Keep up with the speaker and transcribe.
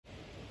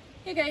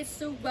Hey guys,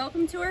 so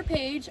welcome to our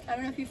page. I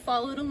don't know if you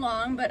followed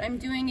along, but I'm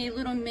doing a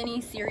little mini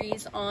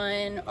series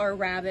on our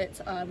rabbits.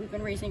 We've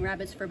been raising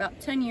rabbits for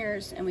about 10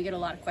 years and we get a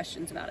lot of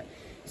questions about it.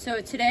 So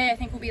today I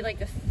think will be like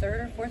the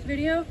third or fourth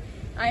video.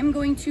 I'm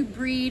going to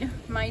breed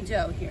my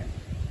doe here.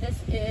 This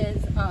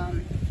is,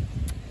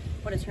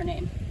 what is her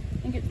name?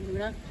 I think it's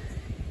Luna.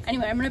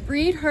 Anyway, I'm gonna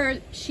breed her.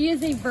 She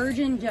is a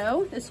virgin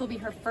doe. This will be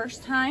her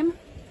first time.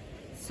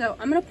 So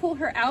I'm gonna pull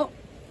her out.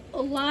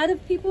 A lot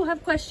of people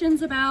have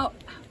questions about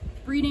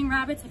breeding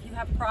rabbits, if you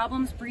have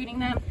problems breeding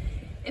them,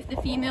 if the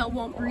female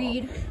won't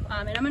breed,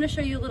 and I'm going to show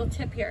you a little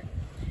tip here.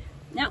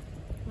 Now,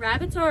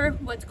 rabbits are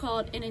what's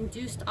called an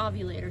induced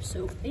ovulator,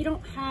 so they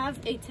don't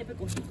have a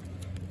typical heat.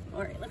 All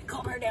right, let me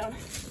calm her down.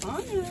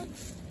 Calm down.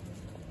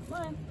 Come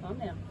on, calm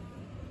down.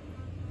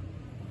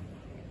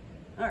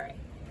 All right,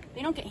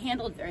 they don't get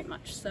handled very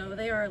much, so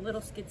they are a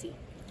little skitsy.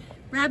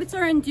 Rabbits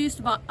are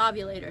induced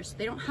ovulators.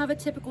 They don't have a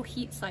typical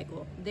heat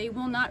cycle. They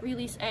will not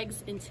release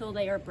eggs until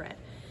they are bred.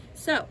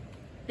 So,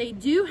 they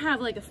do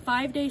have like a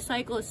 5-day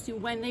cycle as to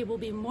when they will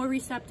be more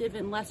receptive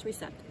and less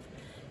receptive.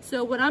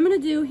 So what I'm going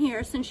to do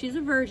here, since she's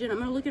a virgin, I'm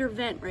going to look at her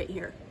vent right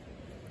here.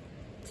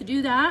 To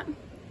do that,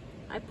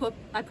 I put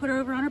her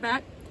over on her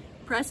back,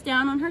 press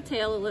down on her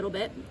tail a little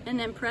bit, and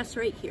then press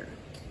right here.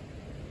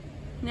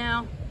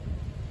 Now,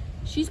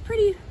 she's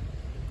pretty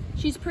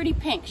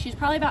pink. She's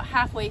probably about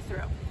halfway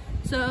through.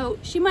 So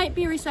she might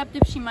be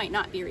receptive, she might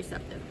not be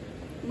receptive.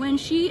 When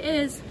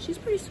she's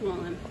pretty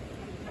swollen.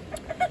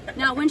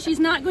 Now, when she's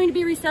not going to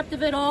be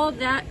receptive at all, you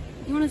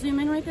want to zoom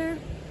in right there?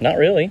 Not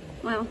really.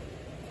 Well,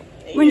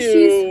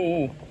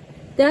 when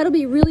that'll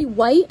be really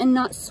white and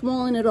not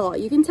swollen at all.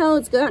 You can tell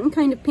it's gotten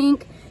kind of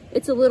pink.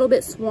 It's a little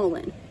bit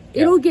swollen.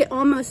 Yeah. It'll get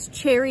almost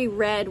cherry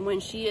red when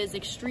she is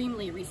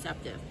extremely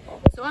receptive.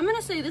 So I'm going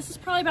to say this is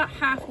probably about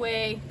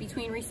halfway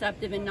between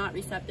receptive and not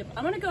receptive.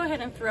 I'm going to go ahead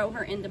and throw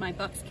her into my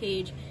buck's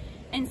cage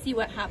and see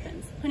what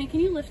happens. Honey, can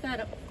you lift that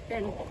up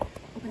and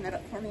open that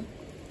up for me?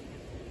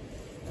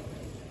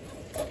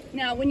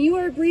 Now, when you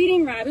are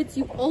breeding rabbits,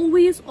 you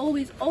always,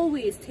 always,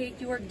 always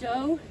take your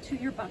doe to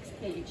your buck's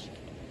cage.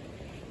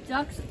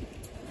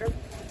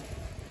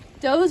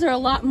 Does are a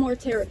lot more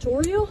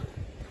territorial.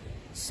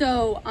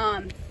 So,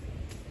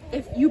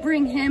 if you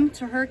bring him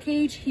to her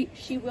cage,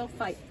 she will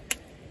fight.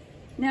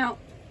 Now,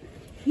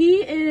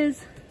 he's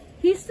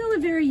still a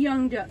very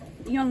young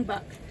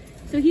buck,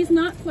 so he's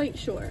not quite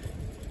sure.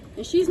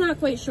 And she's not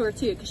quite sure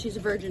too, because she's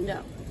a virgin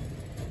doe.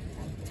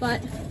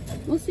 But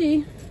we'll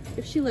see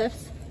if she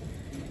lifts.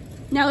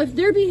 Now, if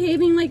they're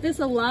behaving like this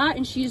a lot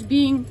and she's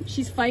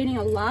fighting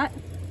a lot,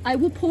 I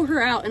will pull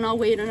her out and I'll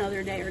wait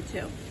another day or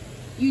two.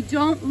 You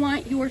don't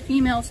want your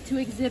females to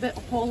exhibit a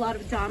whole lot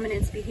of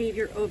dominance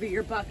behavior over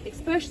your buck,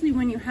 especially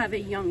when you have a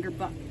younger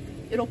buck.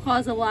 It'll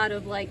cause a lot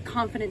of like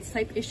confidence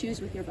type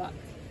issues with your buck.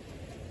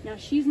 Now,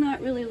 she's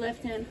not really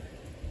lifting.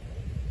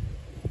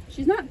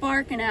 She's not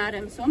barking at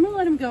him, so I'm gonna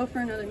let him go for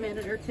another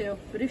minute or two.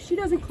 But if she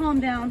doesn't calm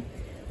down,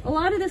 a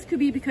lot of this could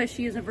be because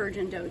she is a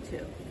virgin doe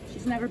too.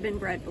 She's never been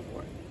bred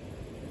before.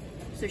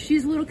 So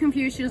she's a little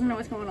confused, she doesn't know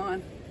what's going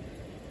on.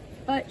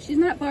 But she's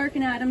not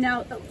barking at him.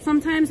 Now,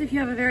 sometimes if you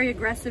have a very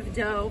aggressive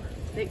doe,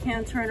 they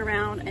can turn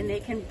around and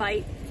they can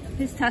bite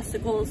his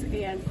testicles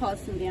and cause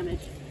some damage.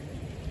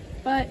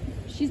 But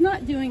she's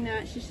not doing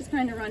that, she's just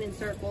kind of running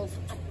circles.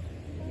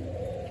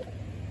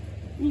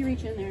 Let me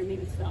reach in there and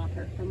maybe stop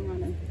her from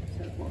running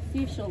circles.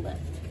 See if she'll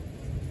lift.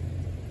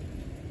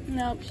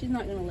 Nope, she's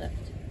not gonna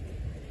lift.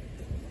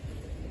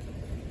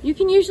 You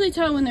can usually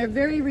tell when they're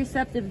very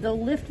receptive, they'll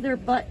lift their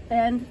butt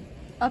end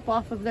up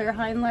off of their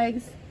hind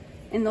legs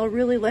and they'll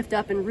really lift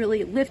up and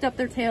really lift up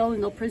their tail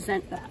and they'll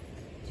present that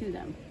to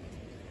them.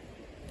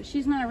 But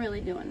she's not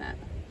really doing that.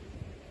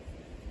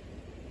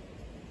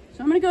 So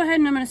I'm gonna go ahead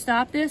and I'm gonna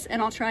stop this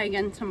and I'll try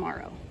again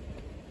tomorrow.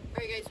 All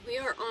right guys, we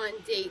are on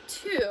day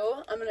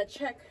 2. I'm gonna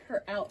check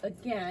her out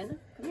again.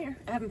 Come here,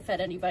 I haven't fed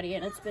anybody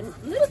and it's been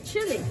a little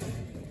chilly.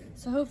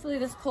 So hopefully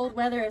this cold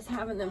weather is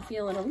having them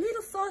feeling a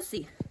little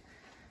saucy.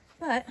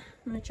 But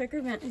I'm gonna check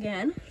her vent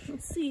again.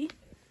 Let's see.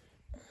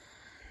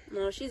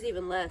 No, she's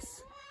even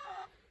less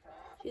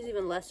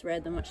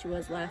red than what she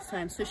was last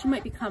time. So she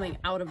might be coming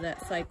out of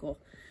that cycle,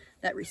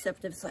 that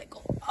receptive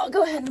cycle. I'll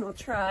go ahead and I'll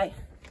try.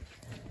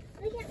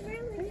 Look at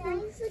Merlin,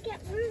 guys. Look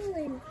at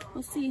Merlin.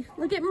 We'll see.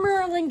 Look at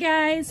Merlin,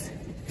 guys.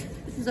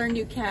 This is our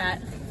new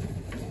cat.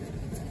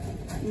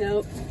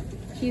 Nope,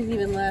 she's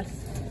even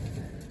less.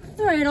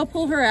 All right, I'll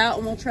pull her out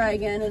and we'll try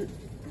again. And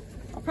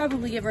I'll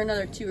probably give her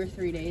another 2 or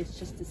 3 days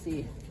just to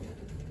see.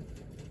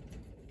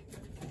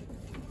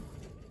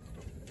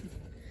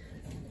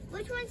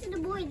 Which one's the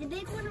boy, the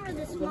big one or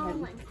the small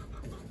one?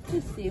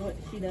 Just see what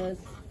she does.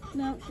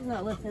 No, she's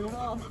not lifting at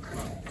all.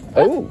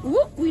 Oh,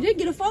 whoop, we did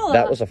get a fall off.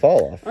 That was a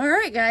fall off. All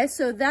right, guys,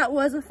 so that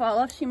was a fall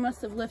off. She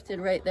must have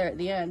lifted right there at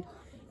the end.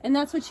 And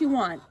that's what you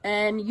want.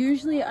 And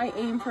usually I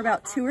aim for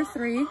about 2 or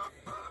 3.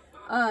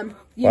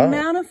 The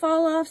amount of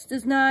fall offs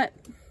does not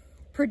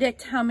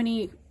predict how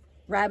many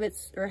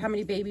rabbits or how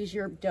many babies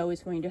your doe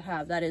is going to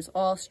have. That is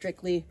all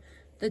strictly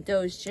the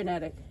doe's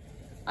genetic.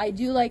 I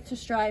do like to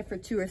strive for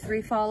 2 or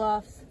 3 fall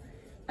offs.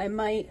 I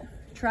might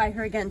try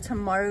her again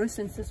tomorrow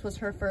since this was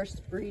her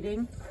first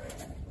breeding.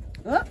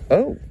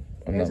 Oh,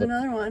 there's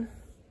another one.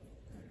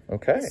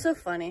 Okay. It's so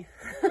funny.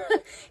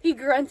 He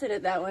grunted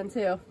at that one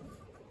too.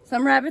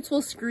 Some rabbits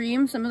will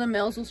scream. Some of the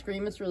males will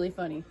scream. It's really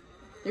funny.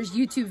 There's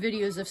YouTube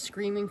videos of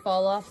screaming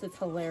fall-offs. It's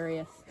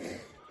hilarious.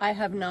 I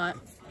have not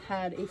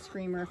had a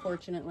screamer,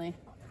 fortunately.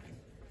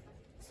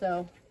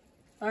 So,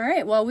 all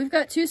right. Well, we've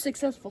got 2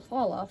 successful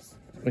fall-offs.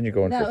 When you're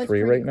going for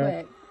 3 right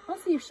now? I'll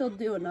see if she'll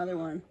do another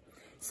one.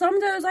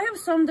 Some does, I have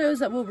some does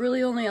that will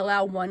really only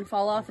allow 1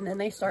 fall-off, and then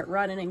they start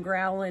running and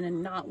growling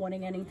and not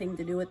wanting anything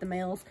to do with the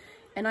males.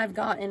 And I've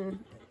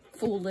gotten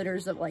full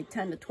litters of like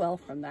 10 to 12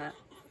 from that.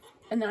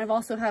 And then I've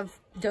also have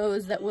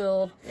does that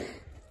will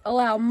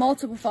allow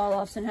multiple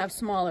fall-offs and have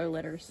smaller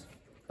litters.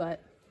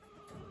 But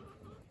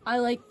I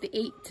like the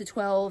 8 to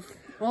 12,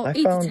 well, 8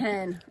 to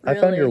 10, really. I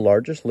found your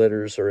largest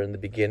litters are in the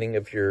beginning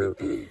of your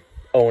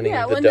owning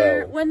the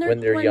doe. When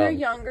they're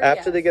younger,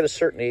 After they get a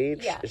certain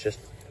age, it's just,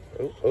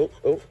 oh.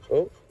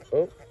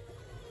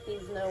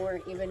 He's nowhere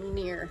even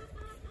near.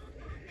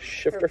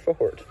 Shift her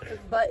forward. His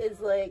butt is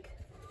like,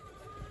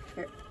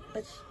 here,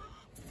 let's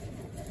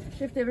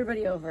shift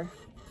everybody over.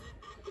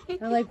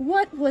 They're like,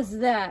 what was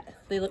that?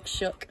 They look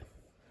shook.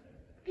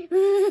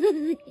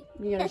 You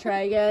gonna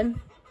try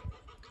again?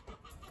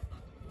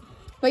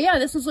 But yeah,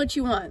 this is what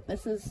you want.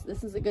 This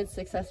is a good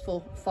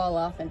successful fall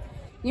off, and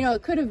you know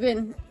it could have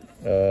been.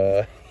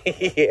 Yeah.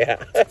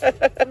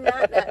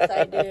 Not that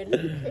side,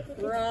 dude.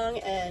 Wrong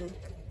end.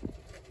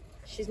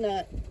 She's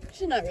not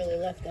really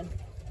lifting.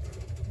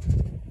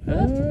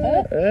 There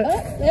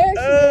she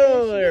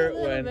is. There it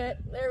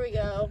went. There we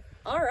go.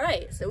 All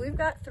right, so we've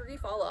got 3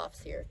 fall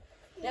offs here.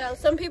 Now,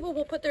 some people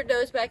will put their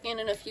does back in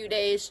a few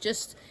days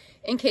just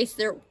in case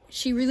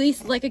she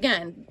released, like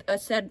again, I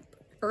said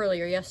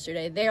earlier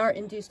yesterday, they are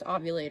induced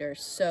ovulators.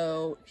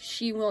 So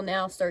she will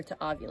now start to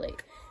ovulate.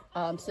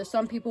 So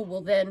some people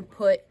will then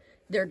put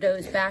their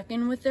does back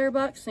in with their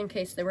bucks in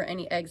case there were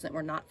any eggs that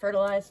were not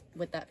fertilized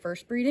with that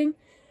first breeding.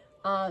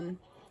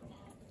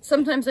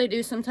 Sometimes I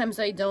do, sometimes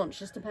I don't. It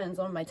just depends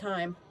on my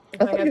time.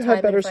 I thought you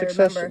had better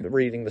success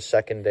breeding the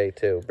second day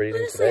too.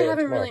 Honestly, I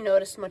haven't really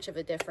noticed much of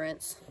a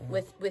difference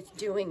with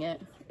doing it.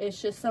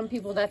 It's just some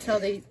people, that's how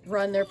they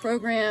run their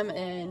program,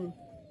 and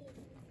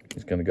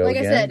he's gonna go like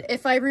again. I said,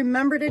 if I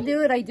remember to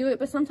do it, I do it.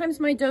 But sometimes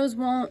my does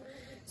won't.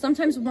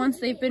 Sometimes once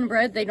they've been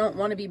bred, they don't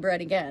want to be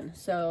bred again.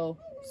 So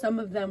some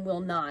of them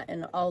will not,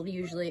 and I'll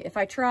usually, if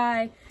I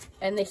try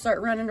and they start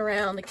running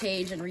around the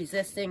cage and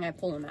resisting, I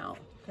pull them out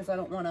because I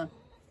don't want to.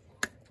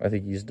 I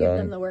think he's give done.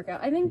 Them the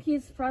workout. I think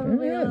he's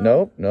probably.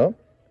 Nope. I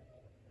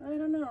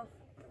don't know.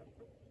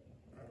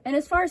 And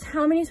as far as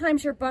how many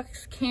times your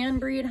bucks can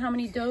breed, how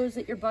many does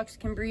that your bucks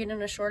can breed in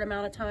a short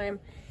amount of time,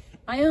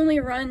 I only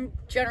run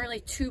generally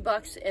 2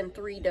 bucks and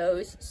 3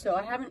 does. So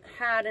I haven't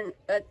had an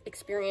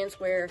experience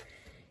where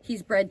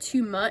he's bred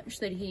too much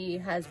that he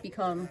has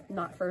become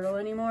not fertile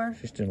anymore.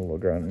 She's doing a little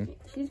grunting.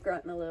 She's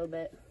grunting a little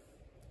bit.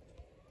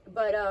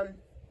 But,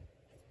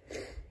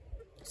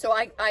 so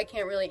I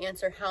can't really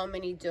answer how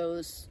many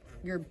does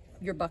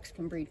your bucks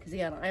can breed, because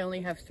again, I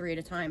only have 3 at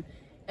a time,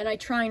 and I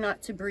try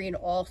not to breed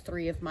all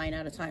 3 of mine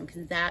at a time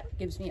because that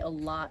gives me a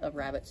lot of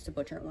rabbits to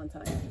butcher at one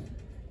time.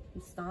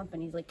 He's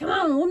stomping. He's like, "Come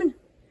on, woman!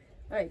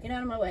 All right, get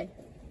out of my way.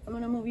 I'm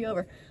gonna move you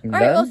over." All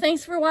right. Well,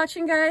 thanks for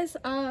watching, guys.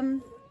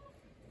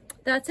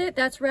 That's it.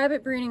 That's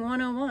rabbit breeding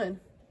 101.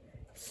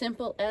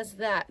 Simple as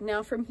that.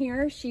 Now from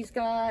here, she's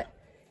got.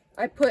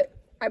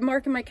 I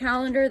mark in my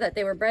calendar that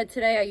they were bred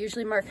today. I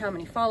usually mark how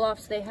many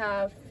fall-offs they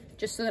have,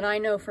 just so that I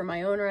know for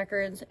my own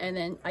records. And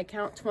then I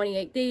count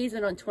 28 days,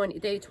 and on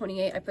day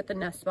 28, I put the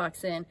nest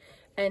box in.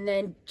 And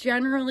then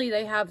generally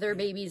they have their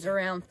babies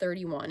around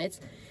 31.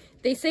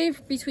 They say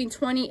between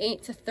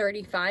 28 to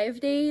 35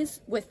 days,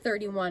 with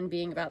 31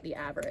 being about the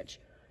average.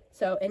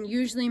 So, and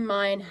usually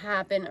mine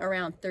happen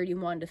around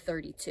 31 to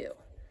 32.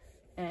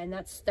 And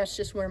that's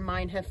just where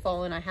mine have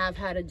fallen. I have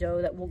had a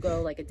doe that will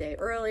go like a day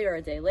early or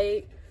a day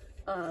late.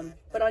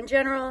 But on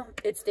general,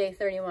 it's day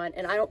 31,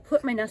 and I don't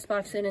put my nest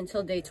box in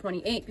until day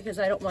 28 because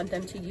I don't want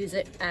them to use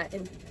it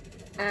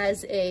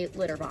as a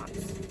litter box.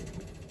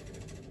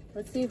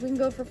 Let's see if we can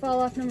go for fall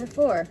off number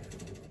 4.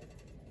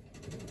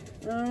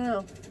 I don't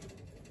know.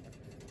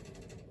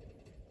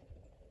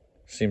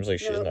 Seems like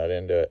she's not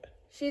into it.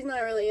 She's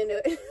not really into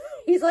it.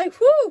 He's like,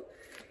 whoo!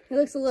 He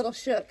looks a little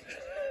shook.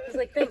 He's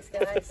like, thanks,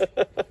 guys.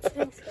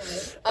 Thanks,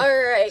 guys. All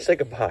right. Say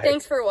goodbye.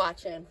 Thanks for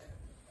watching.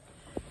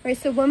 All right,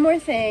 so one more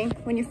thing.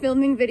 When you're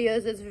filming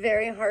videos, it's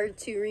very hard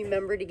to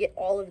remember to get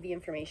all of the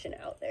information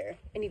out there.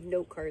 I need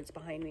note cards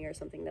behind me or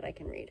something that I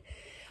can read.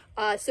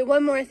 So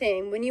one more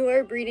thing. When you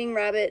are breeding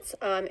rabbits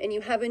and you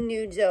have a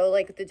new doe,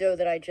 like the doe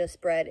that I just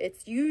bred,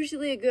 it's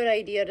usually a good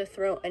idea to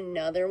throw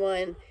another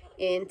one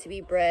in to be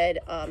bred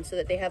so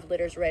that they have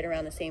litters right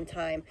around the same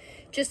time.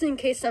 Just in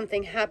case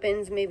something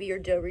happens, maybe your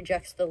doe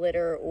rejects the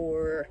litter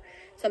or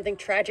something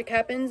tragic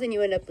happens and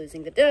you end up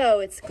losing the doe,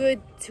 it's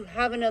good to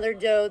have another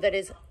doe that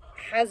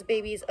has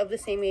babies of the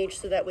same age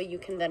so that way you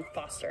can then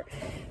foster.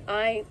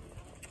 Hank,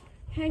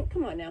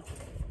 come on now.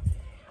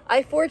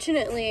 I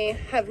fortunately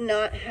have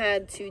not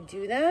had to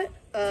do that,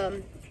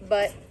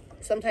 but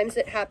sometimes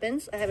it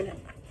happens. I haven't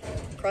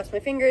crossed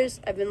my fingers.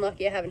 I've been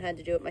lucky I haven't had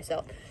to do it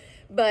myself,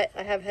 but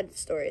I have had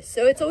stories.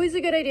 So it's always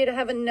a good idea to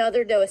have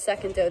another doe, a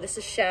second doe. This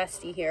is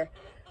Shasti here,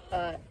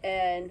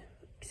 and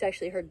it's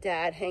actually her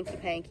dad, Hanky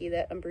Panky,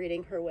 that I'm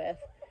breeding her with.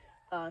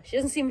 She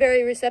doesn't seem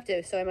very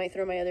receptive, so I might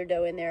throw my other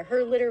doe in there.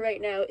 Her litter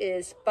right now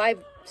is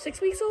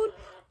 6 weeks old.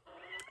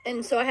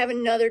 And so I have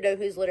another doe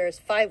whose litter is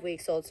 5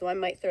 weeks old, so I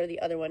might throw the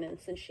other one in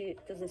since she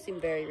doesn't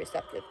seem very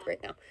receptive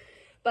right now.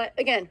 But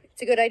again,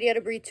 it's a good idea to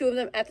breed 2 of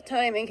them at the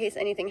time in case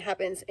anything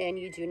happens and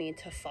you do need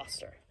to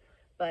foster.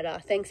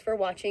 But thanks for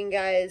watching,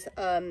 guys.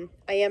 I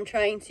am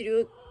trying to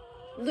do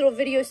a little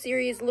video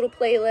series, a little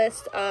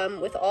playlist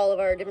with all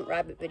of our different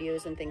rabbit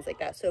videos and things like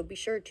that. So be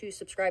sure to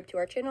subscribe to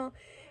our channel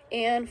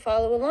and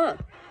follow along.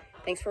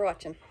 Thanks for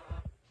watching.